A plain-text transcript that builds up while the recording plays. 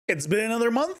It's been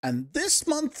another month, and this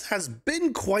month has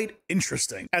been quite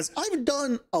interesting, as I've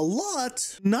done a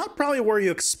lot, not probably where you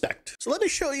expect. So let me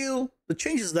show you the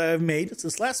changes that I've made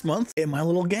since last month in my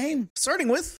little game. Starting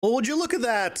with, well, would you look at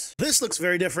that? This looks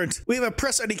very different. We have a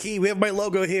press any key. We have my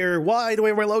logo here. Why do we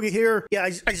have my logo here? Yeah, I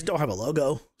just don't have a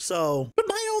logo. So put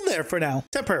my own there for now.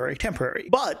 Temporary.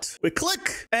 But we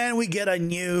click and we get a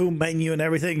new menu and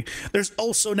everything. There's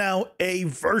also now a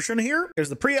version here. There's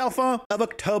the pre-alpha of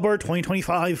October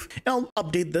 2025. And I'll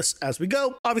update this as we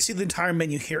go. Obviously, the entire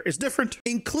menu here is different,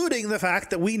 including the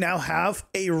fact that we now have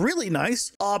a really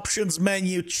nice options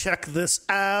menu. Check this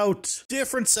out.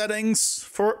 Different settings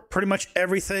for pretty much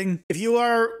everything. If you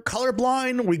are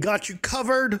colorblind, we got you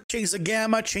covered. Change the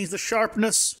gamma, change the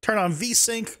sharpness, turn on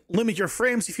VSync, limit your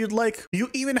frames if you'd like. You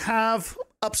even have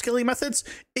upscaling methods,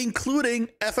 including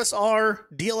FSR,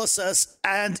 DLSS,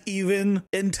 and even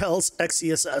Intel's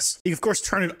XeSS. You can, of course,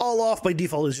 turn it all off. By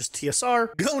default, it's just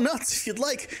TSR. Go nuts if you'd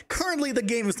like. Currently, the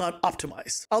game is not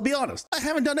optimized. I'll be honest, I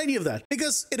haven't done any of that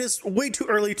because it is way too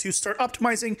early to start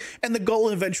optimizing, and the goal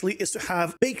eventually is to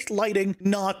have baked lighting,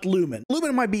 not Lumen.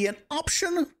 Lumen might be an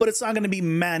option, but it's not going to be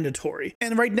mandatory.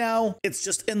 And right now, it's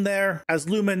just in there as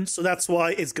Lumen, so that's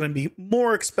why it's going to be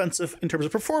more expensive in terms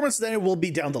of performance than it will be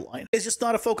down the line. It's just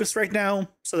not a focus right now,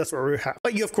 so that's where we have.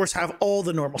 But you, of course, have all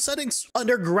the normal settings.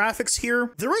 Under graphics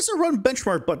here, there is a run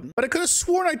benchmark button, but I could have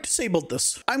sworn I disabled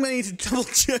this. I'm going to need to double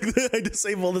check that I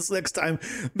disable this next time.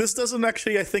 This doesn't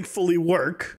actually, I think, fully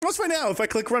work. Let's find out. If I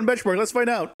click run benchmark, let's find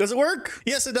out. Does it work?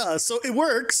 Yes, it does. So it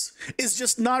works. It's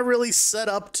just not really set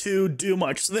up to do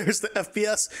much. So there's the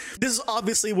FPS. This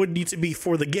obviously would need to be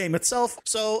for the game itself.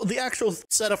 So the actual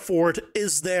setup for it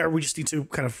is there. We just need to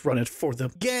kind of run it for the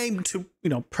game to,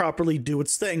 properly do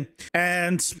its thing.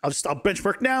 And I'll just stop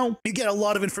benchmark now. You get a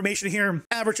lot of information here.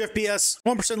 Average FPS,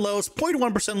 1% lows,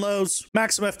 0.1% lows,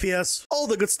 maximum FPS, all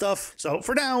the good stuff. So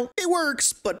for now, it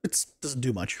works, but it doesn't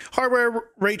do much. Hardware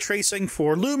ray tracing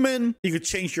for Lumen. You could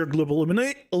change your global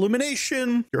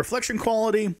illumination, your reflection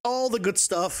quality, all the good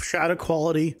stuff, shadow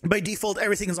quality. By default,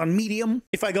 everything is on medium.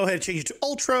 If I go ahead and change it to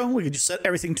ultra, we can just set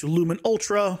everything to Lumen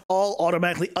Ultra, all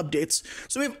automatically updates.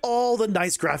 So we have all the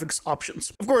nice graphics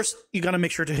options. Of course, you got to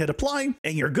make sure to hit apply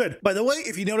and you're good. By the way,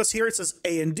 if you notice here, it says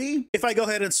A and D. If I go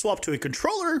ahead and swap to a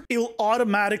controller, it will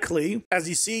automatically, as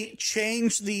you see,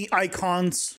 change the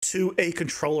icons to a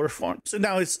controller font. So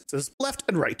now it says left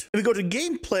and right. If we go to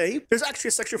gameplay, there's actually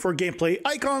a section for gameplay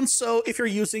icons. So if you're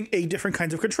using a different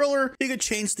kinds of controller, you can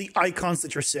change the icons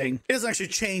that you're seeing. It doesn't actually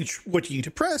change what you need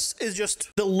to press. It's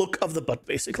just the look of the button,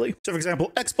 basically. So for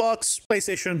example, Xbox,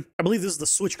 PlayStation, I believe this is the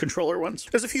Switch controller ones.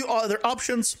 There's a few other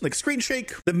options like screen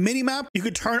shake, the minimap. You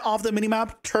could turn off the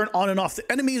minimap, turn on and off the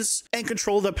enemies, and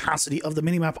control the opacity of the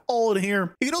minimap all in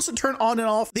here. You can also turn on and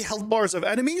off the health bars of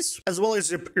enemies as well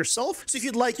as yourself. So if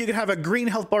you'd like, you can have a green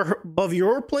health bar above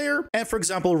your player and, for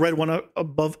example, a red one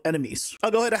above enemies.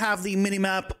 I'll go ahead and have the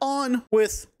minimap on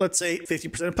with, let's say,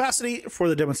 50% opacity for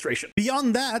the demonstration.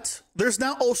 Beyond that, there's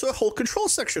now also a whole control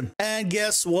section. And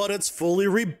guess what? It's fully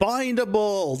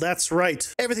rebindable. That's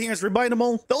right. Everything is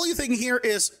rebindable. The only thing here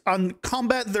is on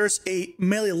combat, there's a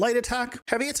melee light attack,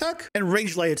 heavy attack, and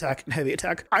range light attack and heavy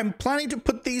attack. I'm planning to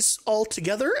put these all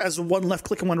together as one left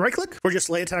click and one right click for just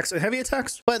light attacks and heavy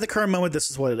attacks. But at the current moment,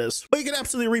 this is what it is. But you can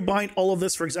absolutely rebind all of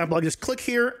this. For example, I just click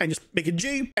here and just make it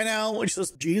G. And now it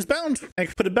says G is bound. I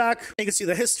can put it back. And you can see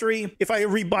the history. If I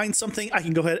rebind something, I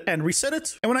can go ahead and reset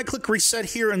it. And when I click reset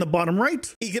here in the bottom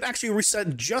right, you can actually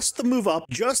reset just the move up,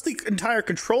 just the entire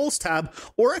controls tab,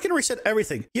 or I can reset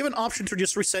everything. You have an option to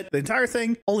just reset the entire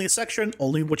thing, only a section,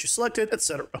 only what you selected,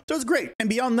 etc. So it's great. And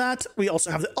beyond that, we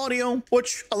also have the audio,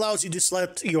 which allows you to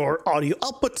select your audio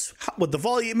output, what the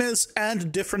volume is,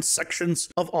 and different sections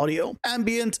of audio,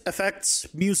 ambient, effects,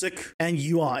 music, and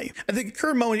UI. At the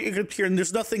current moment, you can hear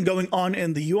there's nothing going on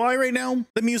in the UI right now.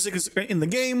 The music is in the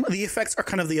game. The effects are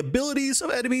kind of the abilities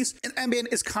of enemies, and ambient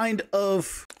is kind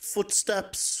of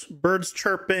footsteps, birds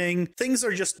chirping. Things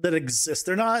are just that exist.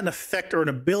 They're not an effect or an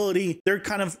ability. They're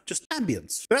kind of just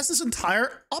ambience. That's this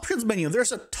entire options menu.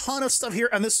 There's a ton of stuff here,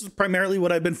 and this is primarily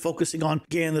what I've been focusing on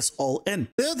getting this all in.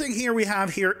 The other thing here we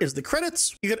have here is the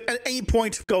credits. You can at any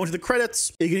point go into the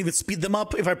credits. You can even speed them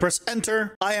up if I press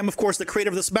enter. I am, of course, the creator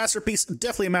of this masterpiece.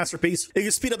 Definitely a masterpiece. You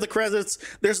can speed up the credits.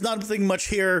 There's nothing much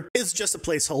here. It's just a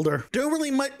placeholder. Don't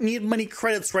really need many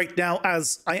credits right now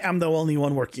as I am the only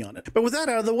one working on it. But with that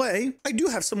out of the way, way, I do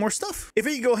have some more stuff. If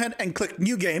you go ahead and click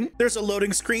new game, there's a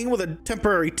loading screen with a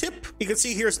temporary tip. You can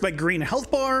see here's my green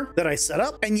health bar that I set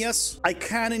up. And yes, I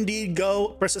can indeed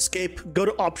go press escape, go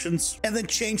to options, and then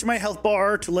change my health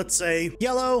bar to, let's say,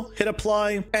 yellow, hit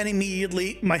apply, and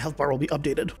immediately my health bar will be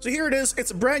updated. So here it is.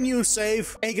 It's a brand new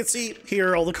save. And you can see here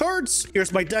are all the cards.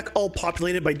 Here's my deck all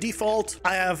populated by default.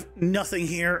 I have nothing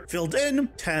here filled in.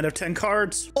 10 out of 10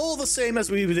 cards. All the same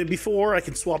as we did before. I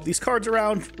can swap these cards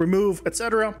around, remove,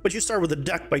 etc. But you start with a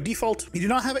deck by default. You do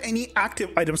not have any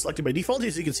active items selected by default,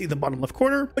 as you can see in the bottom left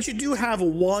corner, but you do have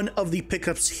one of the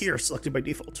pickups here selected by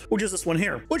default, which is this one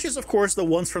here, which is of course the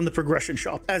ones from the progression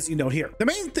shop, as you note here. The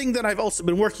main thing that I've also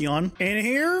been working on in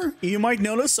here, you might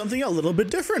notice something a little bit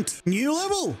different. New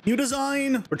level, new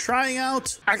design. We're trying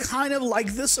out. I kind of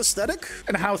like this aesthetic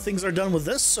and how things are done with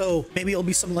this, so maybe it'll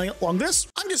be something along this.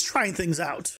 I'm just trying things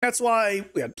out. That's why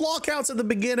we had blockouts at the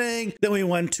beginning. Then we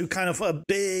went to kind of a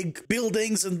big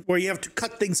buildings and where you have to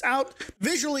cut things out.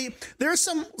 Visually, there's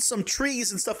some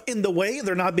trees and stuff in the way.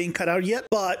 They're not being cut out yet,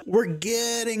 but we're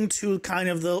getting to kind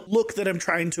of the look that I'm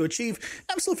trying to achieve.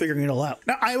 I'm still figuring it all out.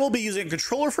 Now, I will be using a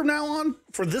controller from now on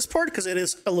for this part because it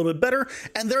is a little bit better,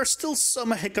 and there are still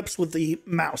some hiccups with the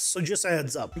mouse, so just a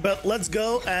heads up. But let's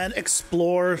go and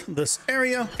explore this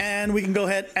area, and we can go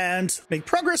ahead and make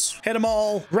progress, hit them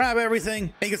all, grab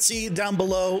everything, and you can see down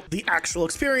below the actual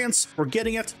experience. We're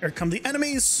getting it. Here come the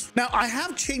enemies. Now, I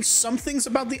have changed some things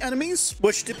about the enemies,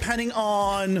 which depending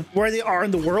on where they are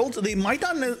in the world, they might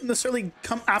not necessarily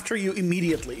come after you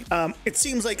immediately. It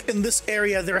seems like in this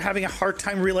area, they're having a hard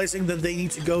time realizing that they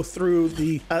need to go through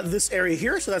the this area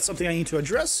here, so that's something I need to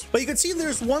address. But you can see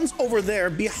there's ones over there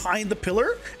behind the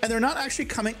pillar, and they're not actually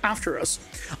coming after us.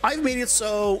 I've made it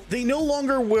so they no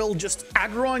longer will just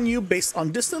aggro on you based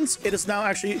on distance. It is now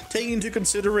actually taking into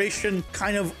consideration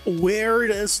kind of where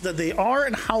it is that they are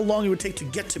and how long it would take to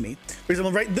get to me. For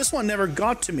example, right, this one never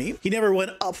got to me. He never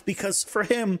went up because for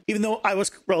him, even though I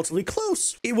was relatively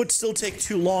close, it would still take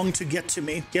too long to get to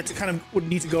me. You have to kind of would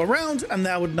need to go around, and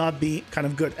that would not be kind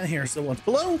of good. And here's the ones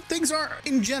below. Things are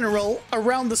in general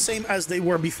around the same as they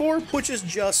were before, which is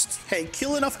just, hey,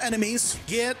 kill enough enemies,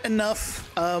 get enough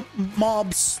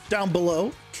mobs down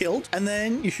below killed, and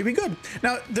then you should be good.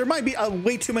 Now, there might be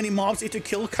way too many mobs you have to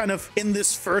kill kind of in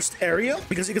this first area,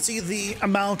 because you can see the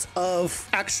amount of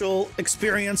actual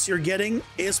experience you're getting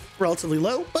is relatively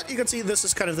low, but you can see this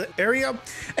is kind of the area,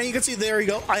 and you can see there you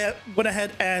go. I went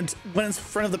ahead and went in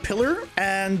front of the pillar,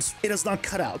 and it is not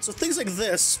cut out. So things like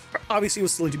this obviously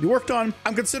was still need to be worked on.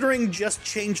 I'm considering just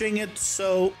changing it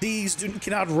so these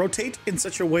cannot rotate in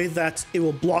such a way that it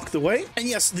will block the way. And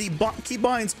yes, the key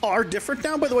binds are different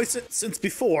now, by the way, since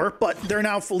before, but they're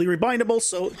now fully rebindable.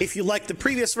 So if you like the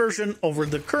previous version over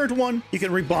the current one, you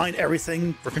can rebind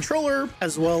everything for controller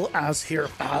as well as here.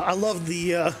 I love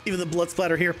the even the blood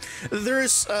splatter here.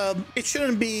 There's it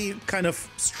shouldn't be kind of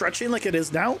stretching like it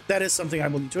is now. That is something I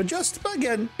will need to adjust, but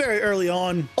again, very early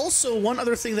on. Also, one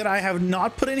other thing that I have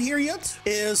not put in here yet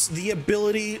is the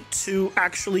ability to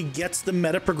actually get the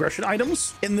meta progression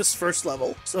items in this first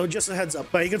level. So just a heads up.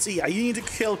 But you can see, yeah, you need to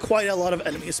kill quite a lot of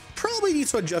enemies. Probably need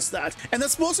to adjust that. And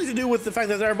that's mostly to do with the fact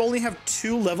that I only have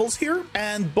 2 levels here,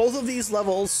 and both of these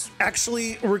levels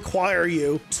actually require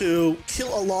you to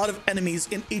kill a lot of enemies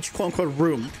in each quote-unquote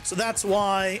room. So that's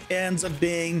why it ends up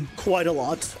being quite a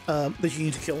lot that you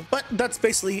need to kill. But that's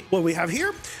basically what we have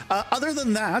here. Other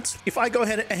than that, if I go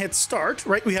ahead and hit start,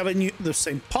 right, we have the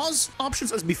same pause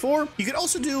options as before. You can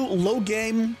also do load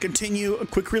game, continue, a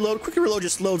quick reload. Quick reload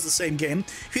just loads the same game.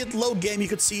 If you hit load game, you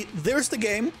could see there's the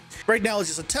game. Right now it's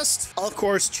just a test. I'll of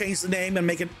course change the name and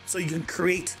make it so you can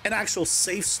create an actual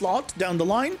save slot down the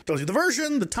line. Tells you the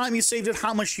version, the time you saved it,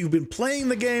 how much you've been playing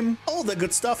the game, all the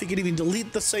good stuff. You can even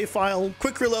delete the save file.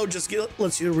 Quick reload just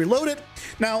lets you reload it.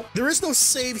 Now, there is no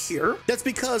save here. That's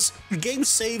because the game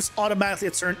saves automatically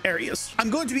at certain areas. I'm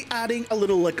going to be adding a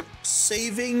little like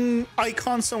saving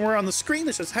icon somewhere on the screen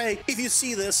that says, hey, if you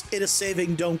see this, it is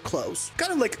saving, don't close.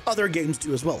 Kind of like other games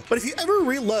do as well. But if you ever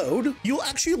reload, you'll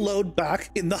actually load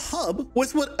back in the hub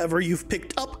with whatever you've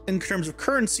picked up in terms of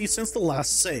currency since the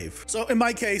last save. So in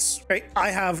my case, right, I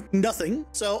have nothing,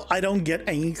 so I don't get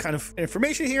any kind of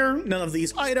information here. None of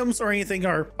these items or anything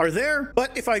are there.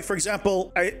 But if I, for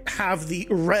example, I have the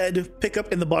red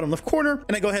pickup in the bottom left corner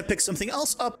and I go ahead and pick something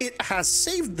else up, it has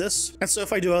saved this. And so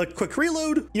if I do a quick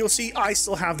reload, you'll see I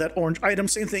still have that orange item.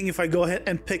 Same thing if I go ahead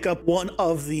and pick up one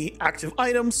of the active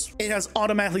items, it has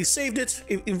automatically saved it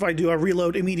if I do a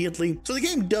reload immediately. So the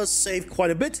game does save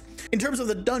quite a bit. In terms of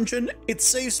the dungeon, it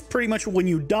saves pretty much much when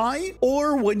you die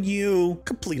or when you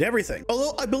complete everything.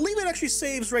 Although I believe it actually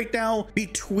saves right now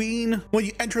between when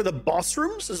you enter the boss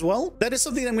rooms as well. That is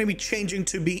something I'm going to be changing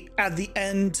to be at the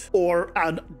end or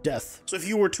at death. So if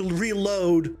you were to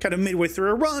reload kind of midway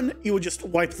through a run, you would just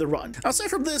wipe the run. Aside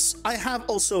from this, I have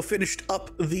also finished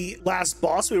up the last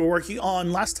boss we were working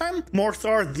on last time,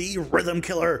 Morthar the Rhythm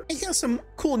Killer. He has some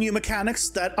cool new mechanics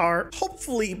that are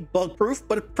hopefully bug proof,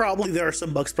 but probably there are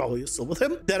some bugs probably still with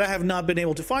him that I have not been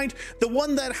able to find. The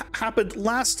one that happened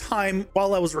last time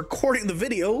while I was recording the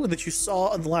video that you saw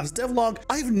on the last devlog,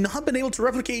 I've not been able to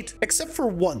replicate except for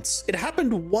once. It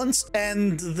happened once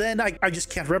and then I just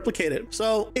can't replicate it.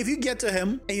 So if you get to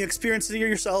him and you experience it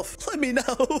yourself, let me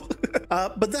know.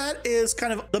 But that is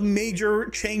kind of the major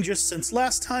changes since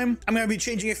last time. I'm going to be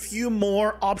changing a few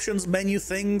more options, menu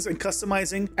things, and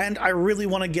customizing, and I really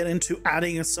want to get into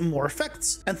adding in some more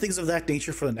effects and things of that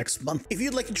nature for the next month. If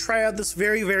you'd like to try out this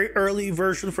very, very early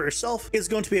version for yourself, it's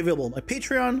going to be available on my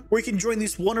Patreon, where you can join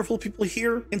these wonderful people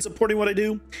here in supporting what I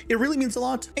do. It really means a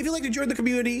lot. If you'd like to join the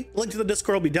community, the link to the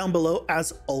Discord will be down below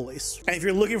as always. And if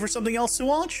you're looking for something else to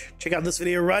watch, check out this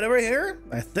video right over here.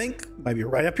 I think might be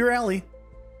right up your alley.